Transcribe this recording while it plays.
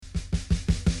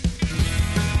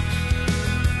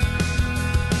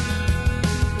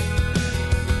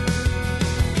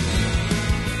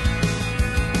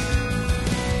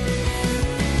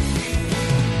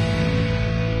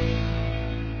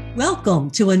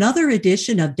Welcome to another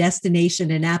edition of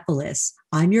Destination Annapolis.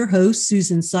 I'm your host,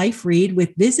 Susan Seyfried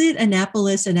with Visit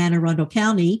Annapolis in Anne Arundel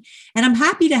County, and I'm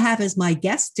happy to have as my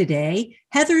guest today,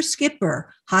 Heather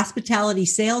Skipper, Hospitality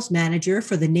Sales Manager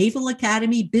for the Naval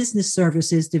Academy Business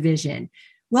Services Division.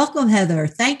 Welcome, Heather.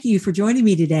 Thank you for joining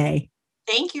me today.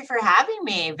 Thank you for having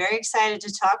me. Very excited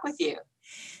to talk with you.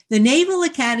 The Naval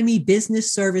Academy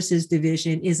Business Services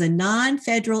Division is a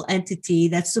non-federal entity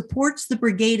that supports the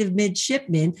Brigade of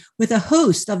Midshipmen with a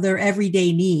host of their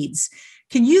everyday needs.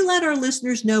 Can you let our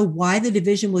listeners know why the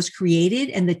division was created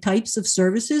and the types of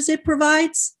services it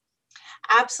provides?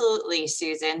 Absolutely,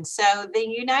 Susan. So the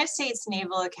United States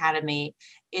Naval Academy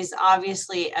is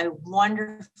obviously a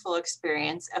wonderful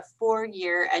experience, a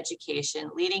 4-year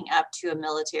education leading up to a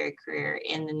military career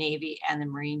in the Navy and the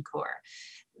Marine Corps.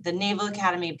 The Naval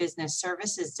Academy Business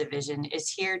Services Division is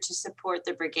here to support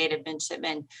the Brigade of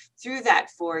Midshipmen through that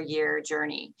 4-year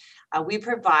journey. We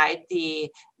provide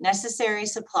the necessary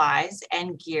supplies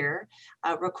and gear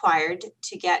required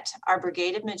to get our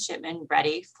Brigade of Midshipmen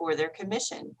ready for their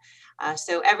commission.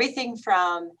 So everything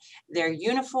from their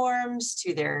uniforms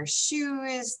to their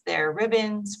shoes, their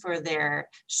ribbons for their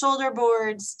shoulder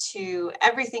boards to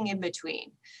everything in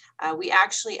between. We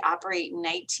actually operate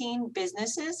 19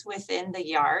 businesses within the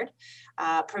yard,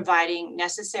 providing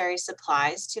necessary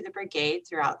supplies to the brigade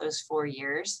throughout those 4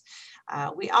 years.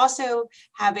 We also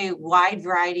have a wide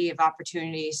variety of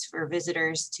opportunities for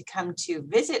visitors to come to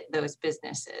visit those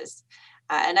businesses.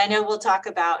 And I know we'll talk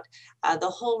about the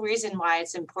whole reason why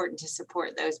it's important to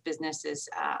support those businesses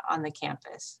on the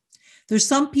campus. There's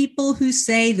some people who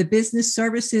say the Business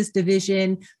Services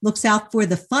Division looks out for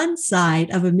the fun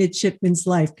side of a midshipman's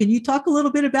life. Can you talk a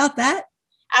little bit about that?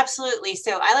 Absolutely.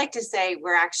 So I like to say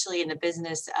we're actually in the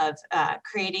business of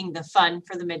creating the fun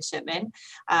for the midshipmen.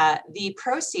 The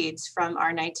proceeds from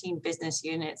our 19 business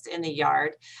units in the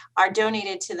yard are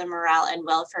donated to the Morale and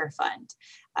Welfare Fund.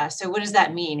 So what does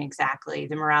that mean exactly,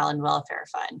 the Morale and Welfare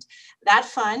Fund? That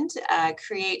fund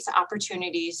creates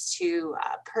opportunities to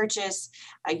purchase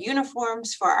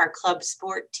uniforms for our club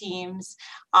sport teams,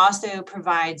 also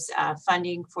provides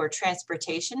funding for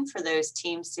transportation for those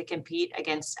teams to compete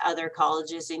against other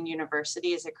colleges and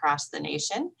universities across the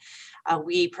nation.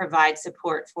 We provide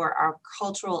support for our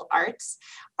cultural arts,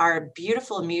 our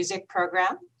beautiful music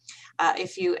program.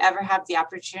 If you ever have the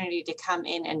opportunity to come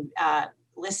in and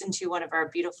listen to one of our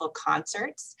beautiful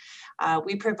concerts.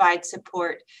 We provide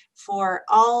support for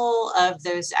all of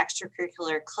those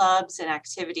extracurricular clubs and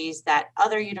activities that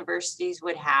other universities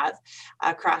would have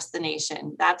across the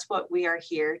nation. That's what we are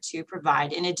here to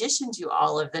provide, in addition to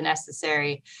all of the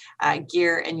necessary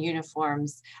gear and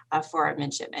uniforms for our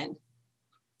midshipmen.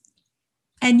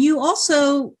 And you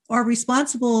also are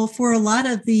responsible for a lot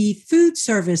of the food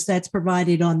service that's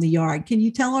provided on the yard. Can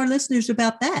you tell our listeners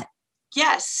about that?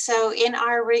 Yes. So in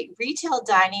our retail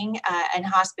dining and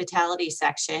hospitality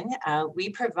section, we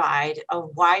provide a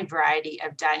wide variety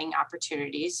of dining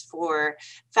opportunities for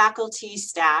faculty,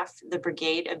 staff, the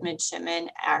Brigade of Midshipmen,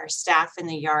 our staff in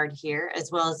the yard here,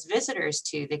 as well as visitors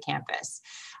to the campus.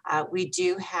 We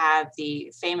do have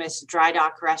the famous Dry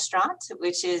Dock Restaurant,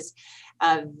 which is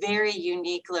a very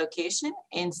unique location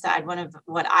inside one of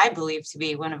what I believe to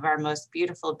be one of our most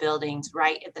beautiful buildings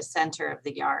right at the center of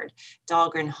the yard,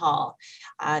 Dahlgren Hall.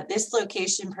 This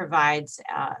location provides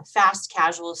fast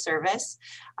casual service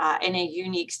in a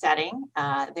unique setting.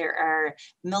 There are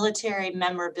military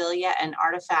memorabilia and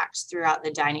artifacts throughout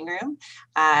the dining room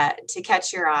to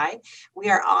catch your eye. We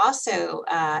are also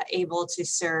able to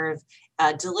serve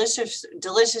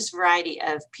delicious variety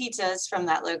of pizzas from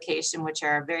that location, which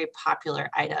are a very popular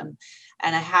item.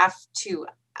 And I have to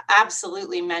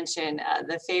absolutely mention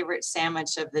the favorite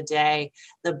sandwich of the day,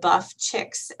 the Buff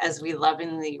Chicks, as we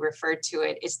lovingly refer to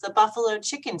it. It's the buffalo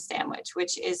chicken sandwich,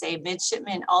 which is a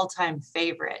midshipman all-time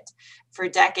favorite. For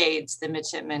decades, the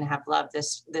midshipmen have loved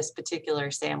this particular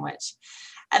sandwich.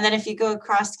 And then if you go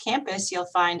across campus, you'll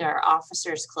find our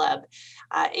Officers Club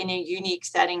in a unique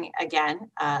setting again.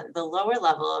 The lower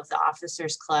level of the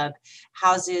Officers Club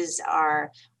houses our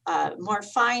more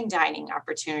fine dining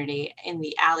opportunity in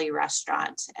the Alley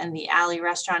Restaurant. And the Alley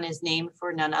Restaurant is named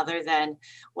for none other than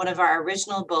one of our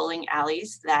original bowling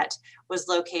alleys that was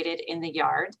located in the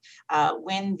yard.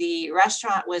 When the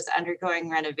restaurant was undergoing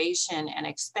renovation and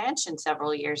expansion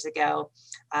several years ago,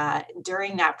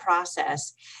 during that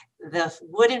process, the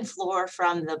wooden floor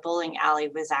from the bowling alley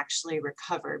was actually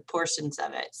recovered, portions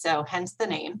of it. So hence the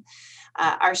name.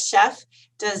 Our chef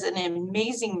does an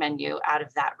amazing menu out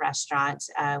of that restaurant.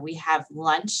 We have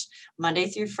lunch Monday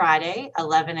through Friday,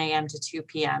 11 a.m. to 2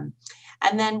 p.m.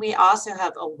 And then we also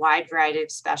have a wide variety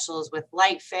of specials with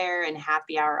light fare and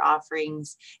happy hour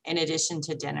offerings in addition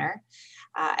to dinner.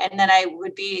 And then I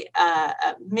would be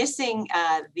missing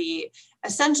the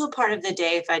essential part of the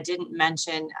day if I didn't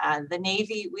mention the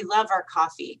Navy. We love our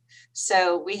coffee.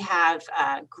 So we have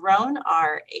grown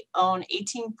our own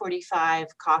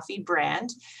 1845 coffee brand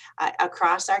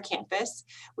across our campus.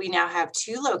 We now have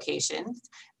 2 locations.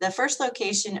 The first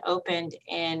location opened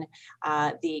in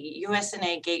the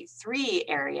USNA Gate 3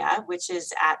 area, which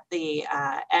is at the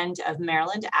end of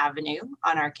Maryland Avenue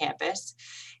on our campus.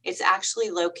 It's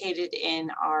actually located in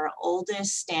our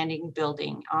oldest standing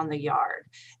building on the yard.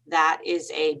 That is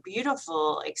a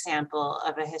beautiful example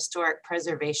of a historic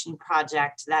preservation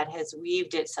project that has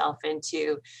weaved itself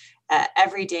into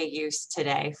everyday use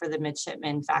today for the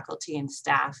midshipmen, faculty, and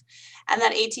staff. And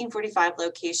that 1845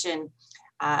 location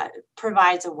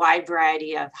provides a wide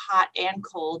variety of hot and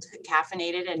cold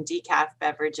caffeinated and decaf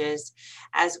beverages,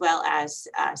 as well as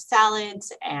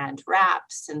salads and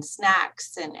wraps and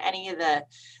snacks and any of the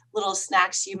little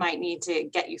snacks you might need to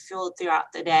get you fueled throughout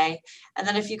the day. And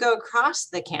then if you go across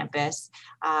the campus,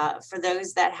 for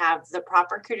those that have the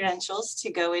proper credentials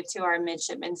to go into our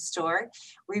midshipman store,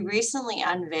 we recently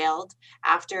unveiled,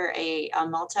 after a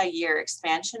multi-year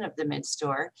expansion of the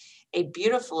mid-store, a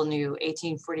beautiful new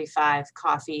 1845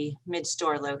 coffee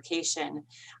mid-store location.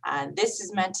 This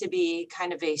is meant to be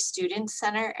kind of a student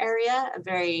center area, a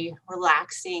very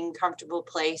relaxing, comfortable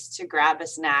place to grab a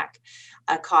snack,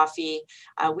 a coffee.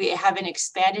 We have an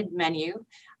expanded menu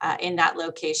in that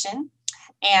location.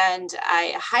 And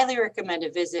I highly recommend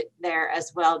a visit there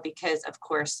as well, because of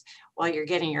course, while you're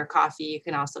getting your coffee, you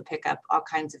can also pick up all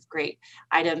kinds of great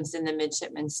items in the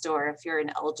midshipman store if you're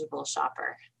an eligible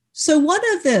shopper. So one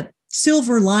of the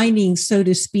silver linings, so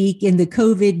to speak, in the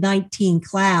COVID-19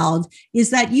 cloud is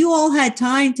that you all had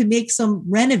time to make some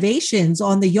renovations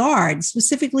on the yard,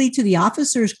 specifically to the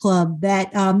Officers Club,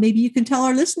 that maybe you can tell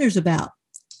our listeners about.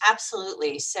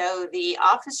 Absolutely. So the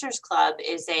Officers Club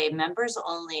is a members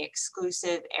only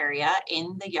exclusive area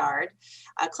in the yard,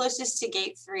 closest to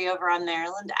Gate 3 over on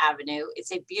Maryland Avenue.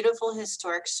 It's a beautiful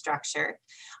historic structure.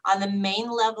 On the main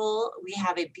level, we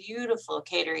have a beautiful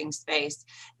catering space.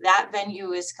 That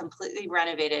venue is completely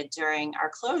renovated during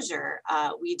our closure.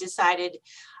 We decided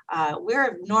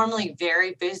we're normally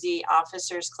very busy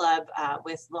Officers Club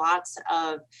with lots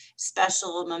of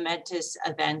special momentous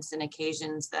events and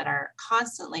occasions that are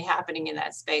constantly happening in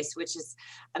that space, which is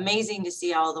amazing to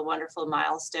see all the wonderful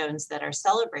milestones that are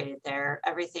celebrated there.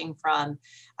 Everything from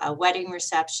wedding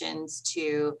receptions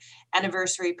to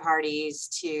anniversary parties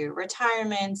to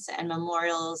retirements and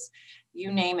memorials.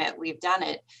 You name it, we've done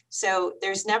it. So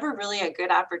there's never really a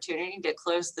good opportunity to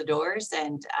close the doors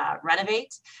and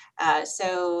renovate.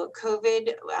 So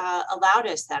COVID allowed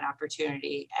us that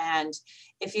opportunity. And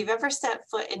if you've ever stepped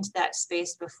foot into that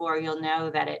space before, you'll know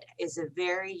that it is a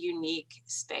very unique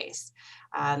space.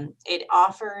 It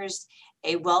offers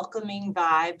a welcoming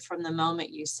vibe from the moment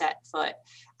you set foot.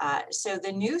 So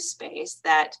the new space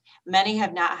that many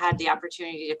have not had the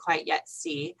opportunity to quite yet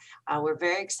see, we're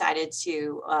very excited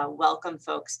to welcome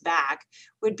folks back,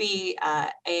 would be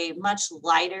a much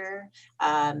lighter,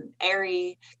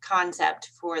 airy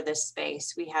concept for this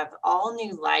space. We have all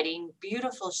new lighting,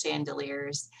 beautiful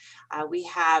chandeliers. We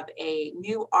have a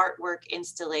new artwork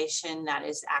installation that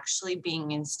is actually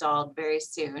being installed very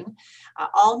soon.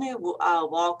 All new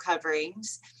wall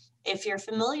coverings. If you're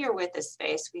familiar with this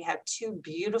space, we have 2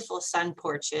 beautiful sun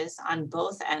porches on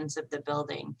both ends of the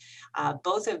building.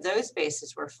 Both of those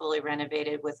spaces were fully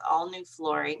renovated with all new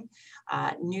flooring,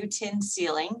 new tin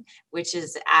ceiling, which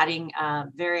is adding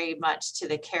very much to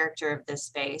the character of this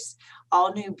space.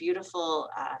 All new beautiful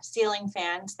ceiling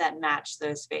fans that match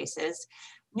those spaces.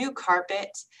 New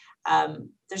carpet.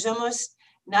 There's almost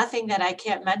nothing that I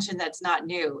can't mention that's not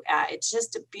new. It's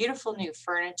just a beautiful new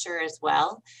furniture as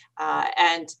well.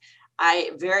 And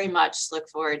I very much look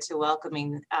forward to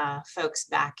welcoming folks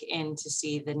back in to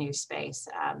see the new space.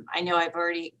 I know I've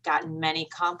already gotten many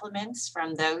compliments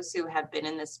from those who have been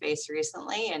in the space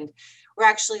recently, and we're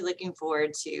actually looking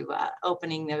forward to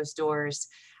opening those doors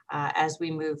as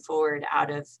we move forward out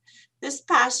of this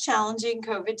past challenging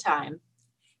COVID time.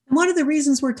 One of the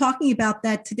reasons we're talking about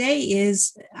that today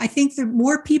is I think that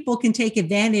more people can take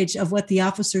advantage of what the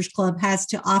Officers Club has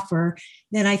to offer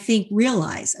than I think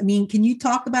realize. I mean, can you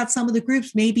talk about some of the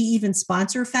groups, maybe even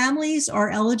sponsor families are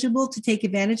eligible to take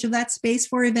advantage of that space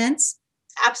for events?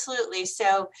 Absolutely.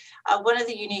 So, one of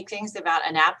the unique things about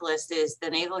Annapolis is the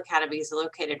Naval Academy is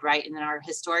located right in our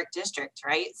historic district,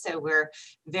 right? So, we're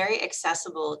very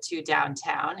accessible to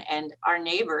downtown, and our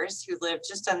neighbors who live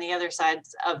just on the other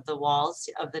sides of the walls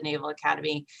of the Naval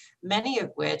Academy, many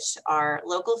of which are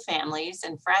local families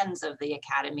and friends of the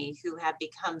Academy who have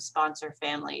become sponsor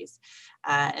families.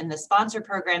 And the sponsor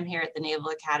program here at the Naval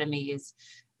Academy is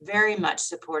very much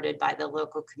supported by the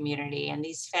local community. And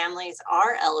these families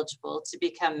are eligible to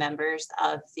become members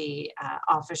of the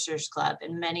Officers Club,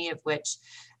 and many of which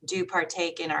do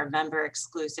partake in our member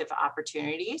exclusive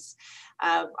opportunities.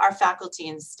 Our faculty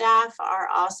and staff are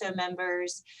also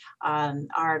members.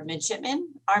 Our midshipmen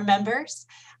are members,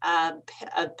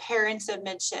 parents of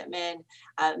midshipmen,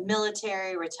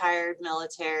 military, retired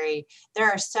military. There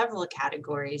are several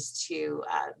categories to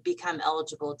become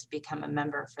eligible to become a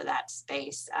member for that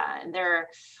space. And there are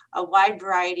a wide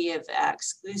variety of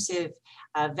exclusive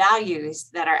values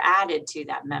that are added to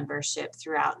that membership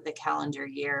throughout the calendar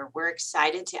year. We're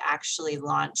excited to actually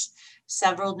launch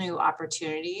several new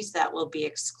opportunities that will be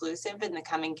exclusive in the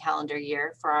coming calendar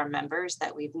year for our members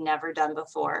that we've never done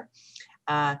before.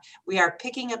 We are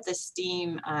picking up the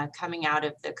steam coming out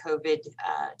of the COVID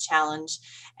challenge.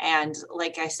 And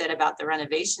like I said about the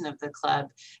renovation of the club,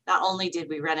 not only did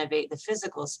we renovate the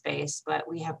physical space, but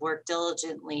we have worked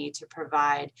diligently to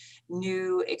provide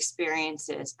new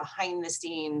experiences behind the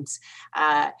scenes,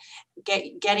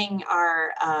 getting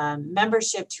our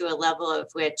membership to a level of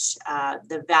which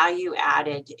the value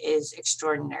added is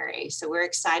extraordinary. So we're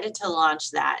excited to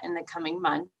launch that in the coming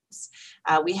months.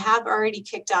 We have already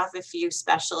kicked off a few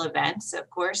special events. Of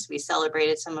course, we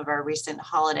celebrated some of our recent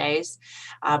holidays,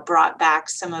 brought back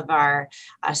some of our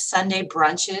Sunday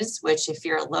brunches, which if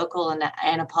you're local in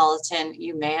Annapolitan,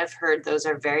 you may have heard those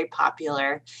are very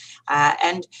popular.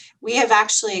 And we have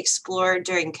actually explored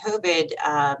during COVID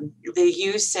the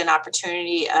use and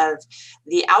opportunity of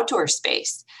the outdoor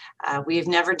space. We've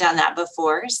never done that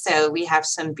before, so we have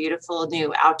some beautiful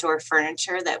new outdoor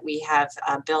furniture that we have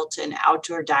built an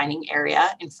outdoor dining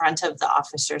area in front of the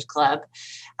Officers Club.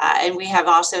 And we have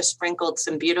also sprinkled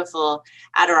some beautiful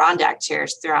Adirondack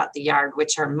chairs throughout the yard,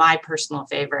 which are my personal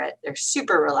favorite. They're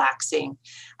super relaxing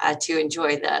to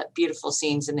enjoy the beautiful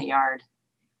scenes in the yard.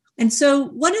 And so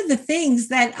one of the things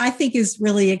that I think is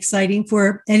really exciting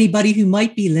for anybody who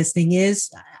might be listening is,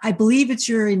 I believe it's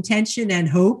your intention and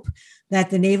hope that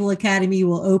the Naval Academy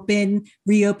will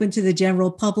reopen to the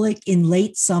general public in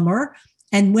late summer.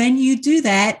 And when you do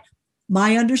that,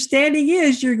 my understanding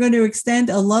is you're going to extend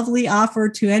a lovely offer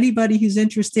to anybody who's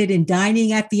interested in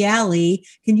dining at the alley.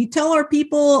 Can you tell our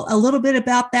people a little bit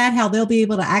about that, how they'll be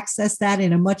able to access that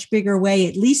in a much bigger way,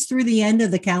 at least through the end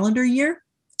of the calendar year?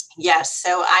 Yes,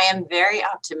 so I am very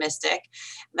optimistic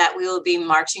that we will be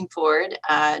marching forward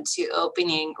to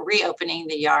reopening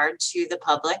the yard to the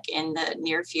public in the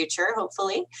near future,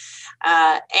 hopefully.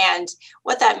 And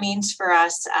what that means for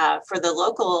us, for the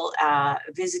local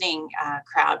visiting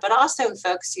crowd, but also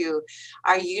folks who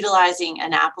are utilizing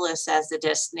Annapolis as a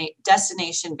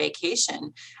destination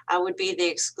vacation, would be the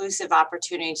exclusive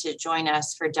opportunity to join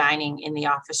us for dining in the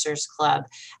Officers Club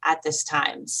at this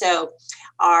time. So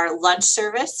our lunch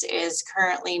service is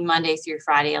currently Monday through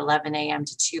Friday, 11 a.m.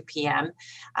 to 2 p.m.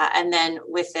 And then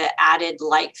with the added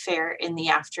light fare in the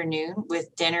afternoon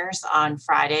with dinners on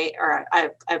Friday, or I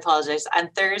apologize, on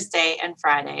Thursday and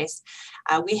Fridays.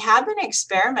 We have been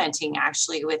experimenting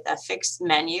actually with a fixed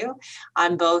menu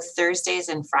on both Thursdays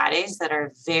and Fridays that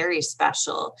are very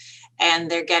special, and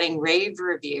they're getting rave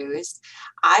reviews.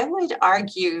 I would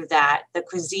argue that the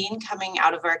cuisine coming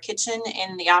out of our kitchen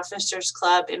in the Officers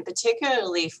Club, and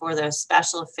particularly for those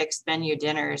special fixed menu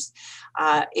dinners,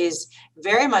 is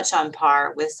very much on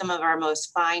par with some of our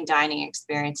most fine dining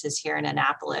experiences here in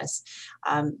Annapolis.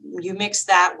 You mix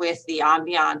that with the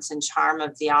ambiance and charm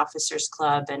of the Officers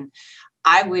Club, and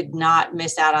I would not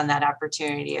miss out on that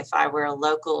opportunity if I were a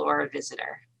local or a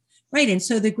visitor. Right. And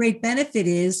so the great benefit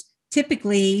is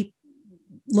typically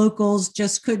locals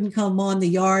just couldn't come on the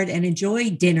yard and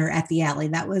enjoy dinner at the alley.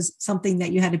 That was something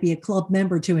that you had to be a club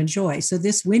member to enjoy. So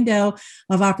this window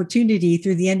of opportunity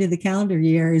through the end of the calendar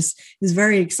year is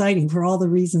very exciting for all the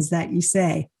reasons that you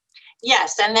say.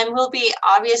 Yes, and then we'll be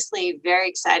obviously very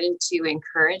excited to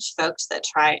encourage folks that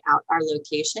try out our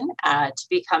location to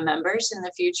become members in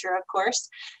the future, of course.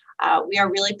 We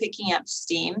are really picking up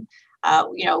steam.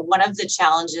 One of the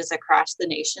challenges across the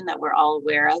nation that we're all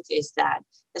aware of is that,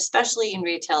 especially in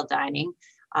retail dining,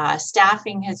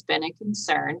 staffing has been a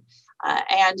concern.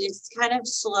 And it's kind of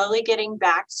slowly getting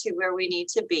back to where we need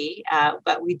to be.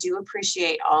 But we do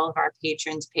appreciate all of our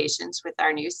patrons' patience with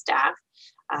our new staff.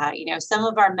 Some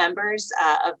of our members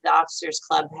of the Officers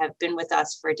Club have been with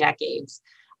us for decades,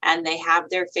 and they have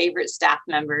their favorite staff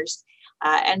members.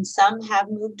 And some have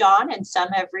moved on and some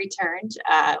have returned.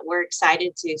 We're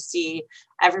excited to see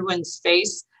everyone's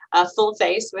face, full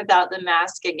face without the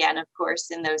mask again, of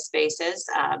course, in those spaces.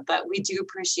 But we do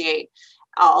appreciate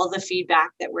all the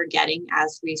feedback that we're getting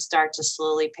as we start to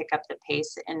slowly pick up the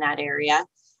pace in that area.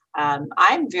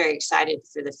 I'm very excited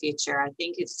for the future. I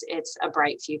think it's a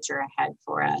bright future ahead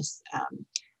for us,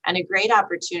 and a great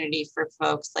opportunity for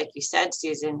folks, like you said,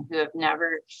 Susan, who have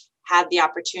never had the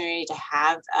opportunity to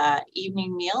have an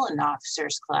evening meal in the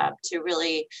Officers Club, to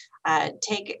really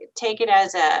take it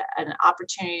as an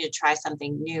opportunity to try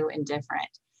something new and different.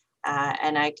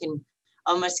 And I can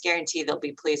almost guarantee they'll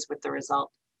be pleased with the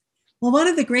result. Well, one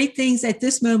of the great things at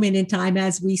this moment in time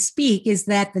as we speak is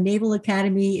that the Naval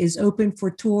Academy is open for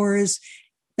tours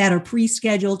that are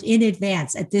pre-scheduled in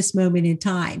advance at this moment in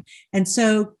time. And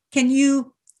so can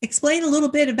you explain a little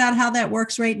bit about how that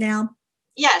works right now?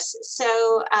 Yes.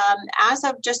 So as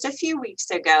of just a few weeks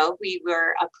ago, we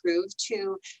were approved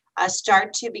to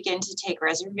start to begin to take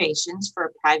reservations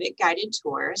for private guided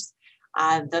tours.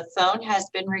 The phone has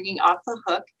been ringing off the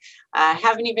hook.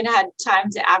 Haven't even had time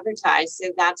to advertise,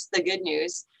 so that's the good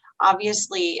news.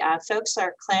 Obviously, folks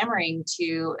are clamoring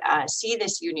to see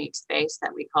this unique space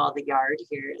that we call the Yard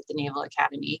here at the Naval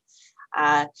Academy.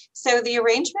 So the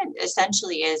arrangement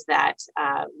essentially is that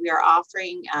we are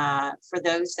offering for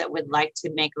those that would like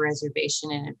to make a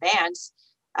reservation in advance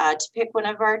to pick one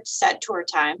of our set tour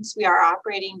times. We are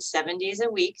operating 7 days a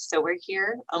week, so we're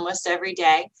here almost every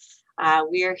day.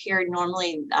 We are here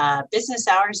normally business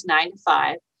hours 9 to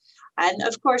 5. And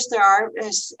of course, there are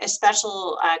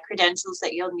special credentials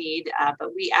that you'll need,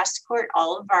 but we escort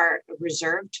all of our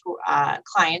reserved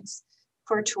clients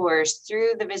for tours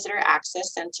through the Visitor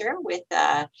Access Center with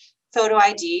photo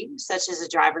ID, such as a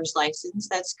driver's license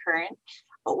that's current,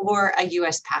 or a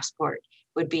U.S. passport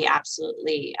would be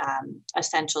absolutely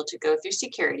essential to go through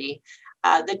security.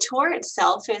 The tour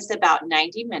itself is about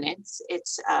 90 minutes.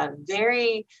 It's a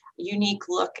very unique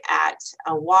look at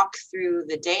a walk through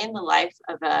the day in the life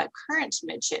of a current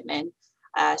midshipman.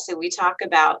 So we talk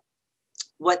about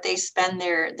what they spend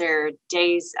their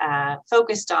days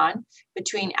focused on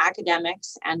between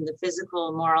academics and the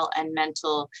physical, moral, and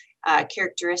mental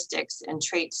characteristics and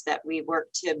traits that we work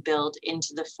to build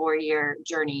into the 4-year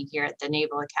journey here at the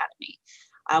Naval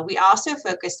Academy. We also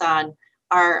focus on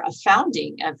our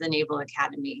founding of the Naval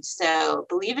Academy. So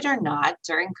believe it or not,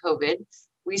 during COVID,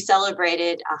 we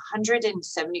celebrated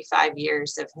 175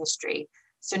 years of history.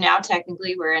 So now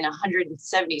technically we're in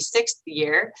 176th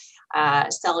year,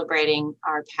 celebrating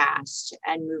our past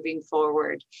and moving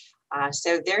forward.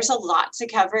 So there's a lot to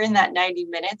cover in that 90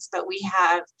 minutes, but we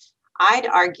have, I'd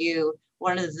argue,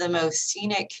 one of the most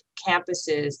scenic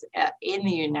campuses in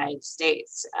the United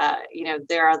States.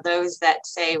 There are those that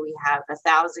say we have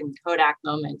 1,000 Kodak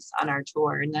moments on our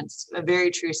tour, and that's a very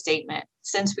true statement.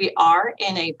 Since we are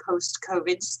in a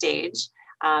post-COVID stage,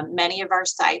 many of our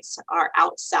sites are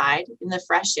outside in the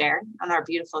fresh air on our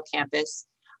beautiful campus,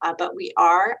 but we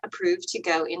are approved to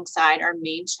go inside our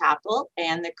main chapel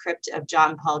and the crypt of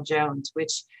John Paul Jones,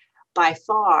 which by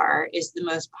far is the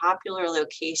most popular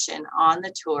location on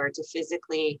the tour to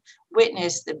physically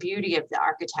witness the beauty of the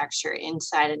architecture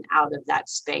inside and out of that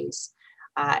space.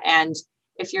 And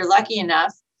if you're lucky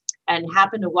enough and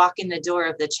happen to walk in the door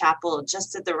of the chapel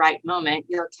just at the right moment,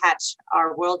 you'll catch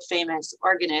our world famous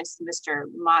organist, Mr.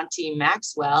 Monty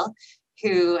Maxwell,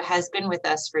 who has been with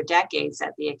us for decades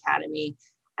at the Academy.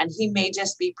 And he may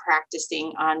just be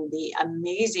practicing on the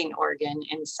amazing organ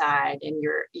inside, and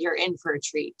you're in for a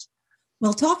treat.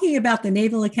 Well, talking about the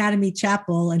Naval Academy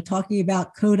Chapel and talking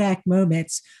about Kodak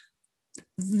moments,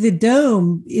 the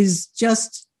dome is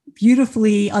just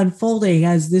beautifully unfolding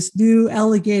as this new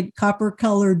elegant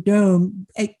copper-colored dome.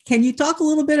 Can you talk a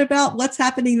little bit about what's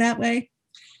happening that way?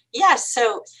 Yes.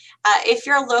 So if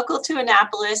you're local to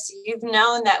Annapolis, you've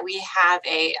known that we have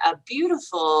a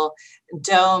beautiful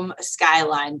dome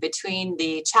skyline between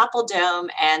the Chapel Dome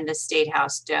and the State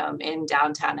House Dome in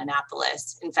downtown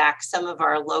Annapolis. In fact, some of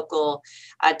our local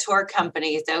tour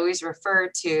companies always refer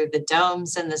to the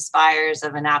domes and the spires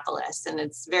of Annapolis, and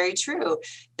it's very true.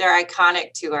 They're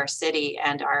iconic to our city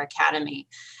and our academy.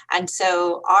 And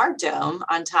so our dome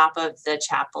on top of the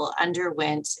chapel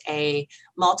underwent a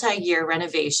multi-year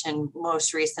renovation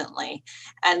most recently.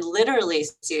 And literally,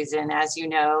 Susan, as you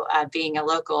know, being a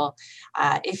local,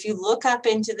 if you look look up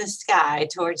into the sky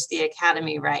towards the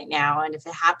Academy right now, and if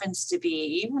it happens to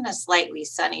be even a slightly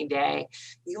sunny day,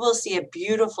 you will see a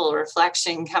beautiful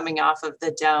reflection coming off of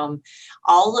the dome.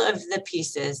 All of the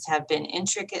pieces have been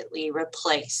intricately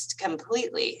replaced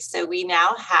completely. So we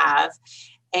now have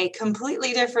a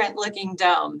completely different looking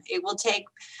dome. It will take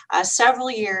several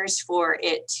years for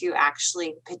it to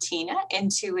actually patina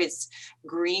into its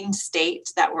green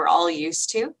state that we're all used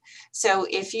to. So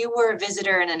if you were a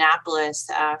visitor in Annapolis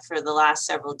for the last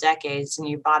several decades and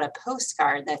you bought a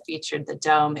postcard that featured the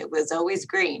dome, it was always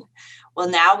green. Well,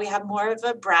 now we have more of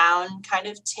a brown kind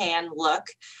of tan look.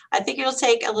 I think it'll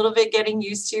take a little bit getting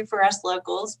used to for us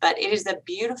locals, but it is a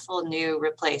beautiful new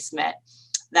replacement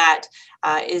that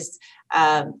is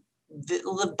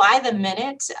by the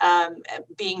minute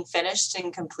being finished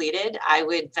and completed. I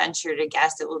would venture to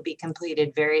guess it will be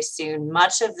completed very soon.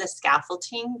 Much of the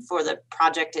scaffolding for the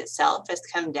project itself has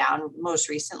come down most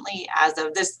recently as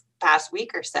of this past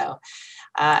week or so.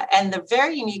 And the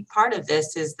very unique part of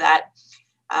this is that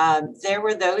there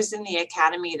were those in the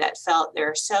Academy that felt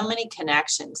there are so many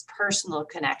connections, personal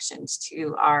connections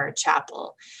to our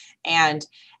chapel. And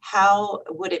how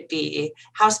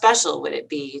special would it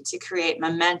be to create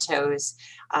mementos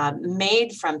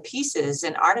made from pieces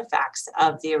and artifacts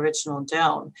of the original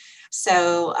dome?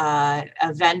 So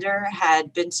a vendor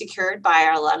had been secured by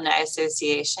our Alumni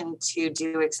Association to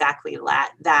do exactly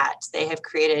that. They have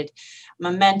created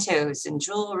mementos and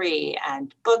jewelry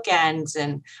and bookends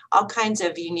and all kinds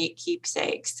of unique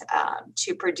keepsakes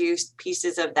to produce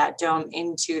pieces of that dome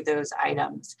into those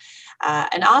items.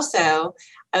 And also,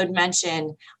 I would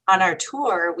mention on our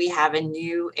tour, we have a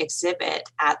new exhibit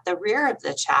at the rear of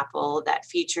the chapel that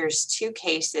features 2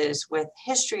 cases with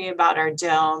history about our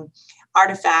dome,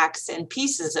 artifacts, and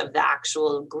pieces of the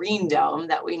actual green dome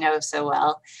that we know so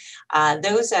well.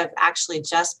 Those have actually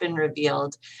just been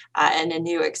revealed in a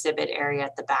new exhibit area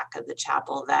at the back of the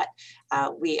chapel that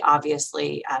we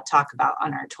obviously talk about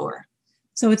on our tour.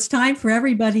 So it's time for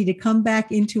everybody to come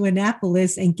back into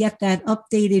Annapolis and get that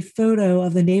updated photo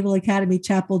of the Naval Academy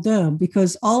Chapel Dome,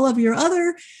 because all of your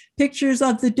other pictures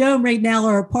of the dome right now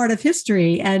are a part of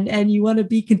history, and you want to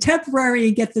be contemporary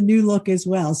and get the new look as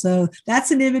well. So that's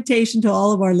an invitation to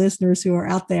all of our listeners who are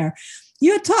out there.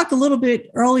 You had talked a little bit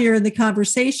earlier in the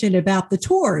conversation about the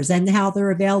tours and how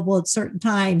they're available at certain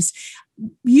times.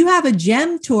 You have a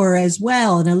GEM tour as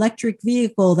well, an electric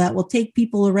vehicle that will take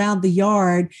people around the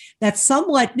yard. That's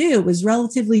somewhat new. It was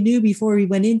relatively new before we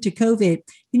went into COVID.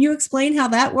 Can you explain how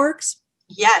that works?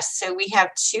 Yes, so we have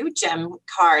 2 GEM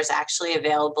cars actually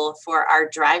available for our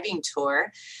driving tour.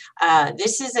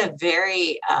 This is a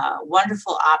very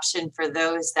wonderful option for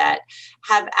those that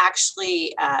have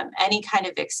actually any kind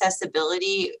of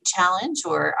accessibility challenge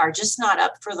or are just not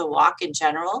up for the walk in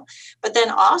general. But then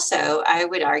also, I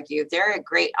would argue they're a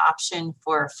great option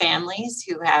for families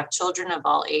who have children of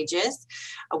all ages.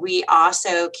 We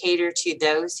also cater to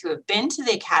those who have been to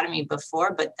the Academy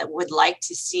before, but that would like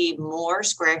to see more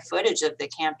square footage of the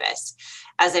campus.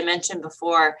 As I mentioned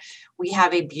before, we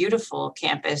have a beautiful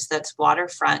campus that's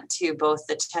waterfront to both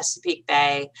the Chesapeake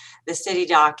Bay, the City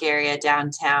Dock area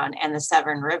downtown, and the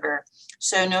Severn River.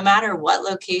 So no matter what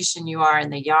location you are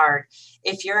in the yard,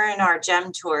 if you're in our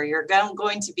GEM tour, you're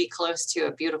going to be close to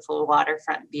a beautiful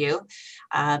waterfront view.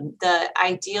 The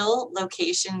ideal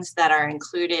locations that are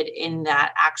included in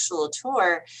that actual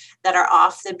tour that are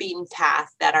off the beaten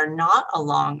path, that are not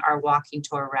along our walking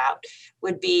tour route,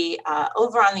 would be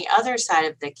over on the other side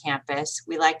of the campus.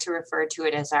 We like to refer to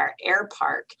it as our air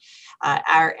park.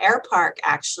 Our air park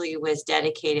actually was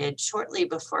dedicated shortly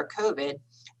before COVID,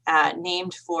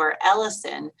 named for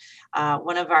Ellison,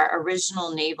 one of our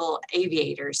original naval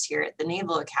aviators here at the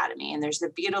Naval Academy. And there's a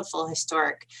beautiful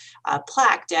historic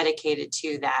plaque dedicated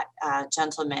to that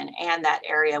gentleman and that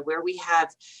area, where we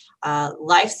have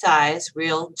life-size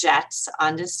real jets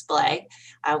on display.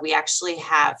 We actually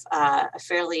have a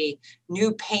fairly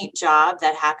new paint job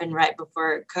that happened right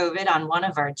before COVID on one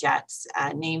of our jets,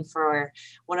 named for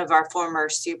one of our former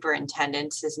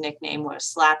superintendents. His nickname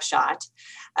was Slapshot.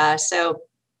 So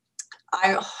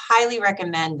I highly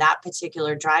recommend that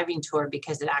particular driving tour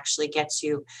because it actually gets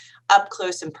you up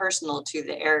close and personal to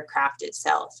the aircraft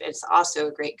itself. It's also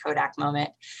a great Kodak moment.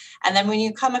 And then when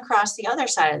you come across the other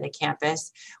side of the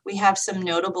campus, we have some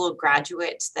notable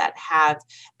graduates that have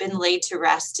been laid to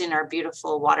rest in our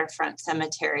beautiful waterfront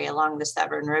cemetery along the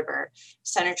Severn River.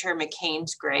 Senator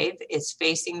McCain's grave is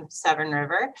facing the Severn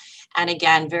River, and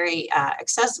again, very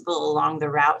accessible along the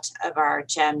route of our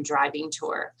GEM driving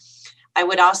tour. I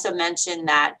would also mention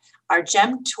that our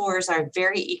GEM tours are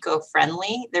very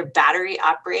eco-friendly. They're battery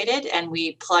operated, and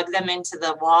we plug them into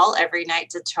the wall every night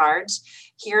to charge.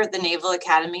 Here at the Naval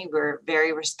Academy, we're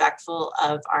very respectful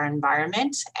of our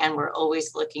environment, and we're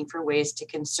always looking for ways to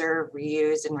conserve,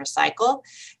 reuse, and recycle.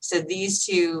 So these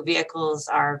two vehicles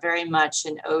are very much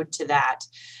an ode to that.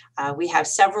 We have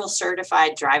several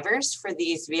certified drivers for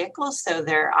these vehicles, so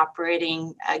they're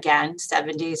operating, again,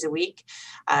 7 days a week,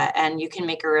 and you can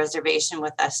make a reservation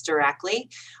with us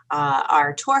directly.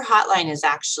 Our tour hotline is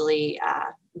actually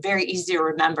very easy to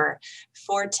remember,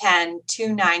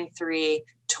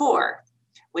 410-293-TOUR,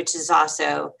 which is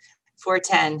also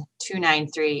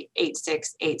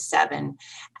 410-293-8687.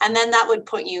 And then that would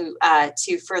put you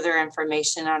to further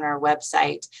information on our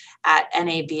website at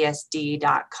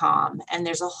nabsd.com. And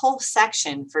there's a whole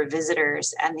section for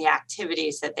visitors and the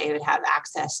activities that they would have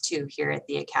access to here at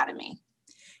the Academy.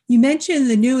 You mentioned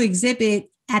the new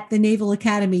exhibit at the Naval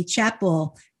Academy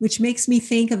Chapel, which makes me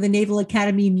think of the Naval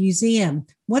Academy Museum.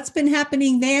 What's been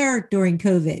happening there during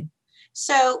COVID?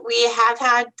 So we have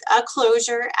had a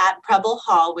closure at Preble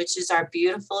Hall, which is our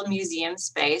beautiful museum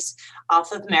space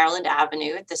off of Maryland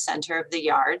Avenue at the center of the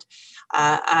yard.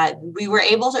 We were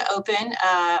able to open,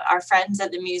 our friends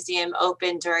at the museum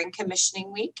opened during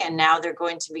commissioning week, and now they're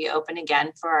going to be open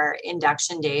again for our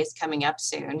induction days coming up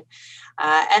soon.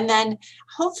 And then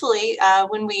hopefully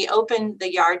when we open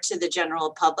the yard to the general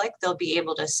public, they'll be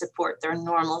able to support their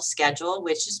normal schedule,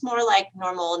 which is more like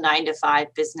normal 9 to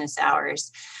 5 business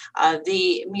hours.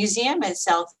 The museum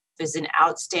itself is an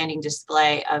outstanding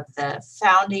display of the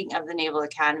founding of the Naval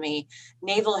Academy,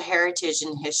 naval heritage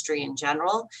and history in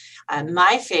general.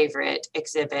 My favorite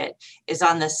exhibit is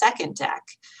on the second deck.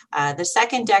 The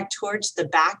second deck towards the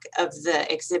back of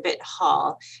the exhibit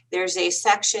hall, there's a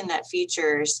section that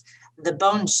features the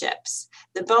bone ships.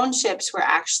 The bone ships were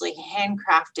actually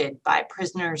handcrafted by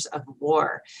prisoners of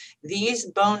war. These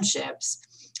bone ships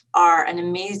are an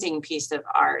amazing piece of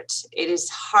art. It is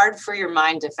hard for your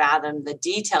mind to fathom the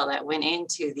detail that went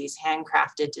into these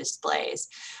handcrafted displays.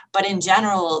 But in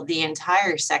general, the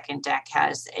entire second deck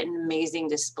has an amazing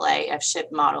display of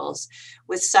ship models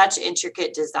with such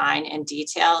intricate design and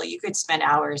detail. You could spend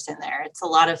hours in there. It's a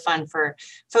lot of fun for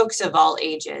folks of all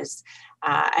ages.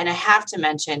 And I have to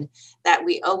mention that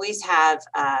we always have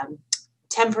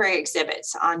temporary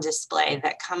exhibits on display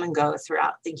that come and go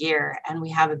throughout the year. And we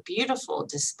have a beautiful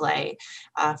display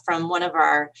from one of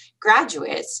our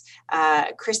graduates,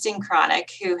 Kristen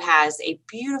Cronick, who has a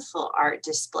beautiful art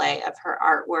display of her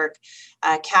artwork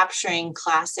capturing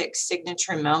classic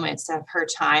signature moments of her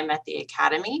time at the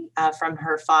Academy from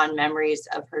her fond memories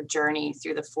of her journey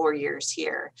through the 4 years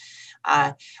here.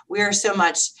 We are so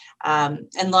much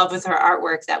in love with her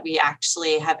artwork that we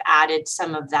actually have added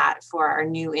some of that for our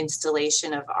new installation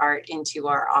of art into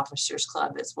our Officers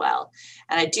Club as well.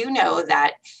 And I do know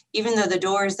that even though the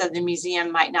doors of the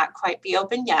museum might not quite be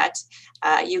open yet,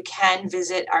 you can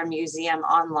visit our museum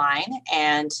online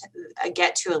and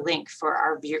get to a link for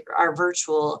our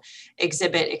virtual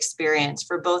exhibit experience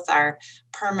for both our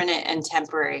permanent and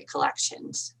temporary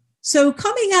collections. So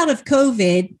coming out of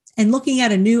COVID and looking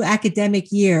at a new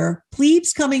academic year,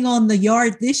 plebes coming on the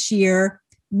yard this year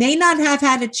may not have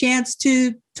had a chance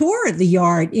to tour the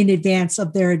yard in advance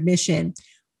of their admission.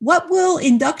 What will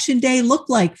induction day look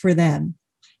like for them?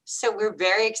 So we're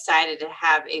very excited to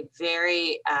have a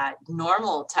very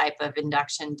normal type of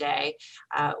induction day.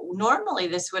 Normally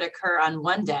this would occur on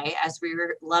one day, as we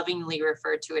lovingly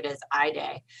refer to it as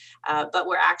I-Day, but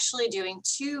we're actually doing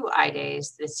 2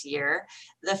 I-Days this year.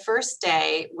 The first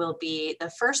day will be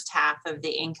the first half of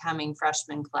the incoming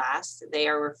freshman class. They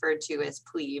are referred to as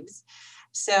plebes.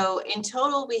 So in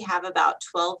total, we have about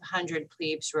 1,200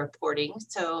 plebes reporting,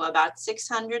 so about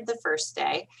 600 the first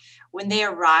day. When they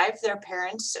arrive, their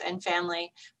parents and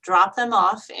family drop them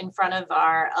off in front of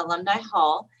our Alumni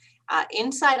Hall.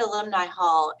 Inside Alumni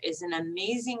Hall is an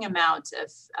amazing amount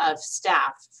of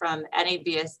staff from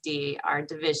NABSD, our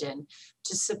division,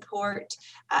 to support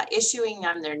issuing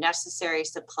them their necessary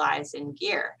supplies and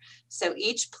gear. So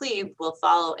each plebe will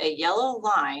follow a yellow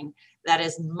line that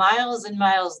is miles and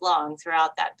miles long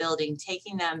throughout that building,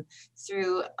 taking them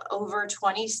through over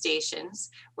 20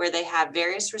 stations where they have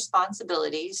various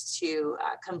responsibilities to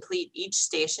complete each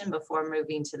station before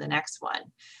moving to the next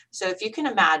one. So if you can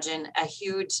imagine a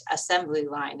huge assembly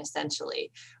line,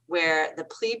 essentially, where the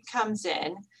plebe comes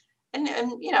in, and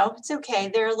you know, it's okay,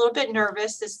 they're a little bit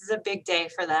nervous. This is a big day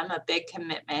for them, a big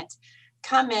commitment.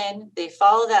 Come in, they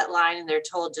follow that line, and they're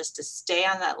told just to stay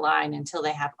on that line until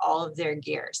they have all of their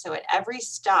gear. So at every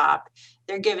stop,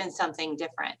 they're given something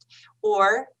different.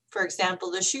 Or For example,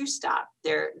 the shoe stop.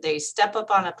 They step up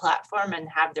on a platform and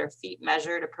have their feet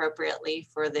measured appropriately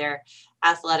for their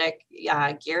athletic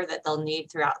gear that they'll need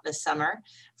throughout the summer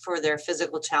for their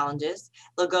physical challenges.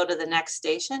 They'll go to the next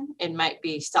station. It might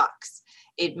be socks.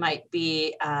 It might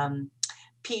be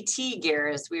PT gear,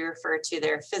 as we refer to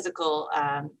their physical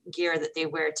gear that they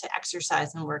wear to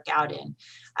exercise and work out in.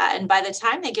 And by the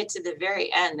time they get to the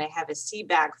very end, they have a sea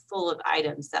bag full of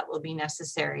items that will be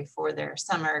necessary for their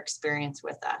summer experience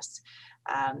with us.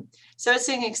 So it's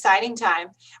an exciting time.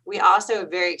 We also are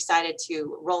very excited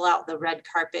to roll out the red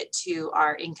carpet to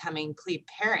our incoming plebe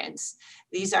parents.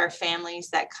 These are families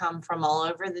that come from all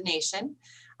over the nation,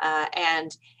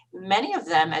 and many of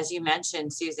them, as you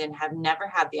mentioned, Susan, have never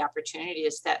had the opportunity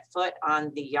to set foot on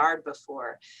the yard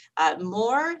before.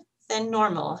 More than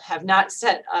normal have not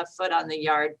set a foot on the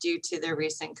yard due to the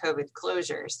recent COVID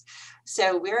closures.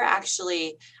 So we're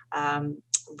actually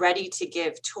ready to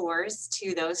give tours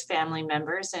to those family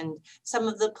members. And some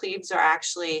of the plebes are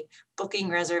actually booking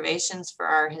reservations for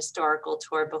our historical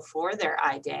tour before their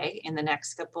I-Day in the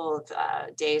next couple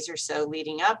of days or so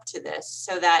leading up to this,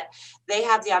 so that they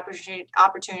have the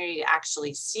opportunity to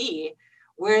actually see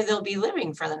where they'll be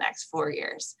living for the next 4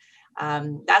 years.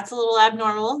 That's a little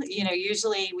abnormal.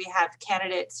 Usually we have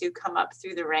candidates who come up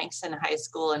through the ranks in high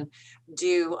school and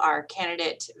do our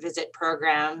candidate visit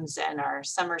programs and our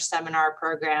summer seminar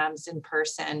programs in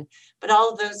person, but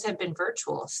all of those have been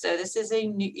virtual. So this is a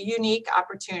unique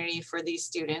opportunity for these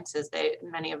students, as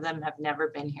many of them have never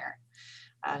been here.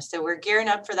 So we're gearing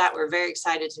up for that. We're very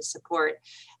excited to support.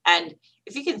 And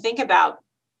if you can think about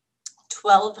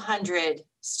 1,200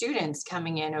 students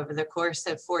coming in over the course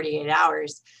of 48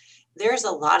 hours, there's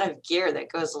a lot of gear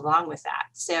that goes along with that.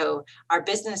 So our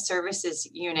business services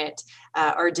unit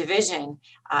or division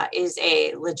is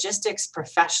a logistics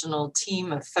professional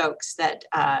team of folks that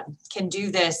can do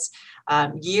this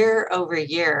year over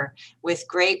year with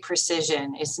great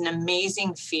precision. It's an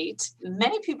amazing feat.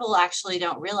 Many people actually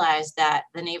don't realize that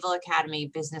the Naval Academy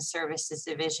Business Services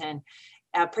Division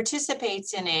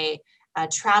participates in a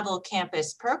travel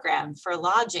campus program for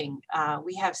lodging.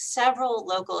 We have several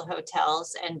local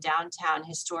hotels and downtown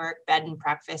historic bed and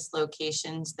breakfast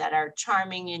locations that are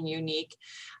charming and unique,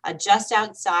 just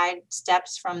outside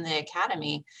steps from the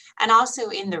academy, and also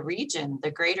in the region,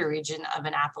 the greater region of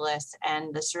Annapolis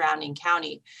and the surrounding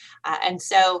county. And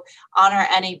so on our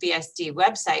NABSD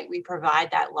website, we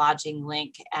provide that lodging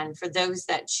link. And for those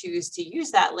that choose to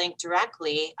use that link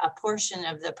directly, a portion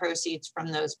of the proceeds from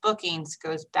those bookings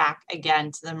goes back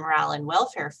again to the Morale and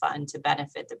Welfare Fund to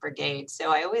benefit the brigade.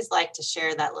 So I always like to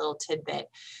share that little tidbit.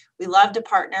 We love to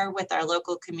partner with our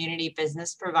local community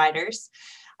business providers.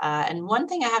 And one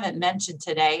thing I haven't mentioned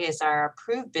today is our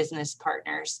approved business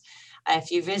partners.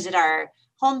 If you visit our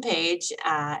homepage,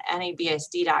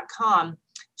 nabsd.com,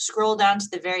 scroll down to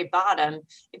the very bottom.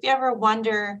 If you ever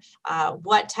wonder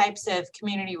what types of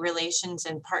community relations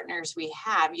and partners we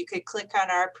have, you could click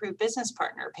on our approved business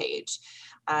partner page.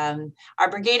 Our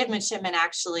Brigade of Midshipmen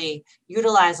actually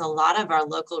utilize a lot of our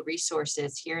local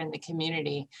resources here in the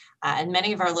community, and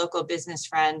many of our local business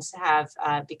friends have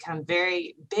become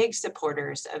very big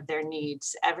supporters of their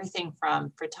needs, everything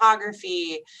from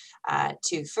photography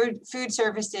to food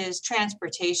services,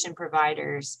 transportation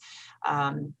providers,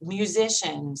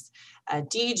 musicians,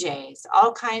 DJs,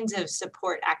 all kinds of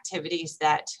support activities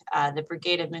that the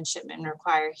Brigade of Midshipmen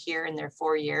require here in their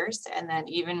 4 years. And then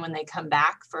even when they come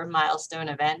back for milestone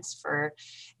events for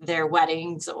their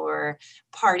weddings or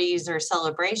parties or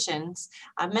celebrations,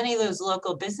 many of those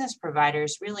local business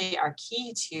providers really are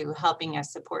key to helping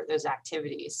us support those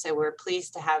activities. So we're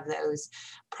pleased to have those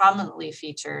prominently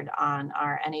featured on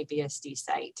our NABSD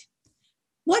site.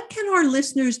 What can our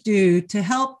listeners do to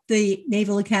help the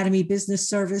Naval Academy Business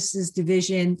Services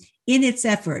Division in its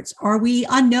efforts? Are we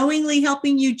unknowingly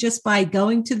helping you just by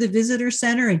going to the visitor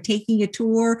center and taking a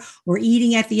tour, or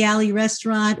eating at the alley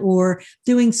restaurant, or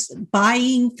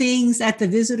buying things at the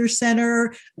visitor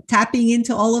center, tapping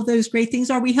into all of those great things?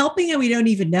 Are we helping and we don't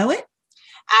even know it?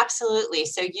 Absolutely.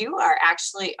 So you are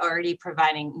actually already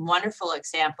providing wonderful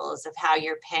examples of how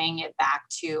you're paying it back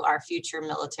to our future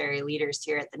military leaders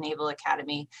here at the Naval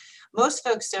Academy. Most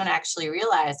folks don't actually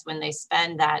realize when they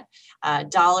spend that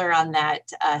 $1 on that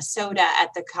soda at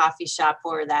the coffee shop,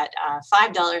 or that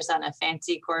 $5 on a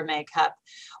fancy gourmet cup,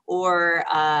 or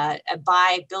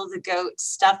buy Build-A-Goat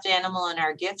stuffed animal in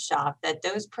our gift shop, that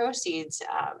those proceeds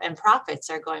and profits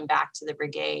are going back to the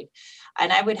brigade.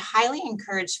 And I would highly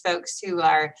encourage folks who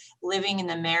are living in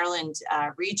the Maryland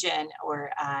region or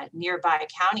nearby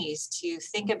counties to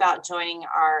think about joining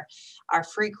our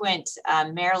frequent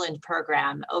Maryland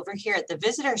program. Over here at the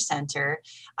Visitor Center,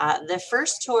 the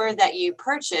first tour that you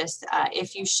purchase,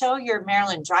 if you show your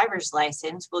Maryland driver's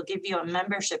license, we'll give you a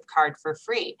membership card for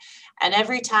free. And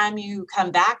every time you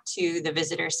come back to the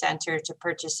Visitor Center to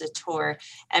purchase a tour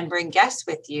and bring guests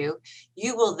with you,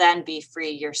 you will then be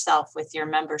free yourself with your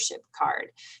membership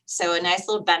card. So a nice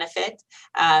little benefit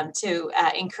to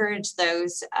encourage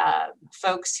those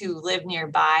folks who live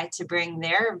nearby to bring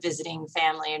their visiting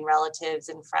family and relatives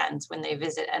and friends when they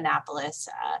visit Annapolis.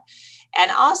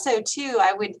 And also, too,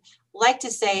 I would like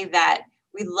to say that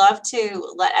we love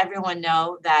to let everyone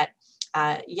know that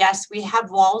yes, we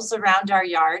have walls around our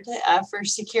yard for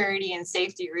security and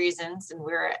safety reasons, and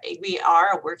we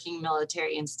are a working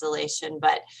military installation.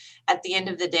 But at the end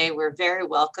of the day, we're very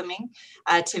welcoming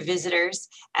to visitors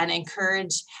and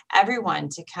encourage everyone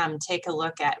to come take a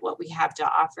look at what we have to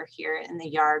offer here in the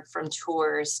yard, from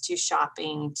tours to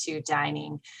shopping to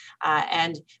dining,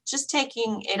 and just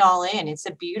taking it all in. It's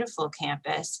a beautiful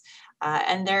campus.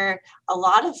 And there are a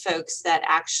lot of folks that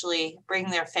actually bring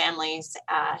their families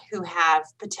who have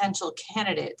potential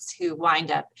candidates who wind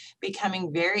up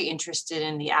becoming very interested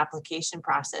in the application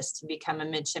process to become a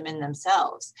midshipman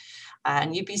themselves.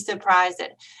 And you'd be surprised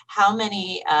at how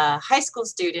many high school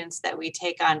students that we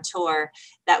take on tour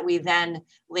that we then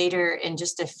later, in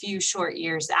just a few short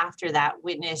years after that,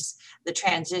 witness the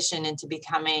transition into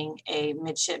becoming a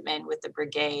midshipman with the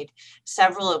brigade,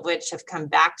 several of which have come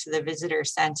back to the Visitor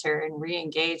Center and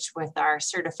re-engaged with our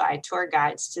certified tour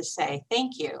guides to say,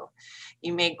 thank you.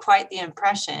 You made quite the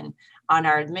impression on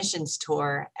our admissions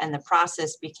tour, and the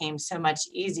process became so much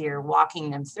easier walking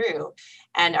them through.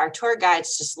 And our tour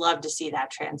guides just love to see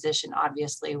that transition,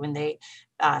 obviously, when they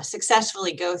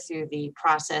successfully go through the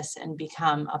process and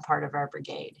become a part of our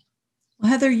brigade. Well,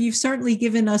 Heather, you've certainly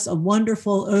given us a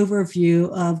wonderful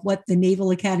overview of what the Naval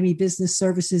Academy Business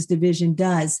Services Division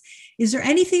does. Is there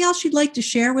anything else you'd like to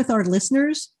share with our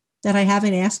listeners that I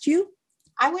haven't asked you?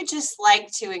 I would just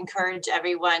like to encourage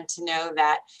everyone to know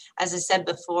that, as I said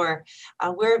before,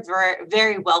 we're a very,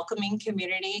 very welcoming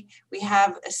community. We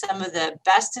have some of the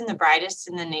best and the brightest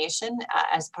in the nation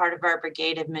as part of our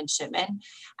Brigade of Midshipmen.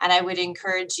 And I would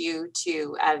encourage you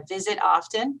to visit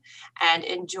often and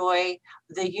enjoy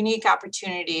the unique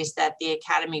opportunities that the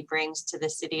Academy brings to the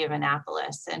city of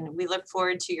Annapolis. And we look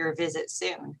forward to your visit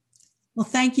soon. Well,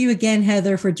 thank you again,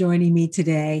 Heather, for joining me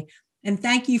today. And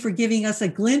thank you for giving us a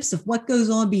glimpse of what goes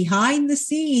on behind the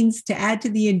scenes to add to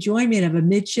the enjoyment of a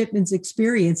midshipman's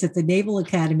experience at the Naval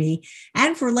Academy,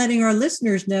 and for letting our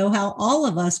listeners know how all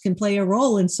of us can play a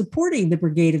role in supporting the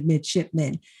Brigade of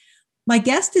Midshipmen. My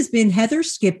guest has been Heather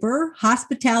Skipper,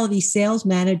 Hospitality Sales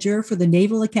Manager for the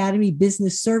Naval Academy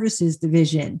Business Services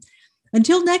Division.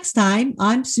 Until next time,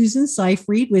 I'm Susan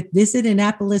Seyfried with Visit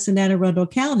Annapolis and Anne Arundel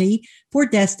County for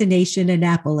Destination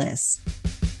Annapolis.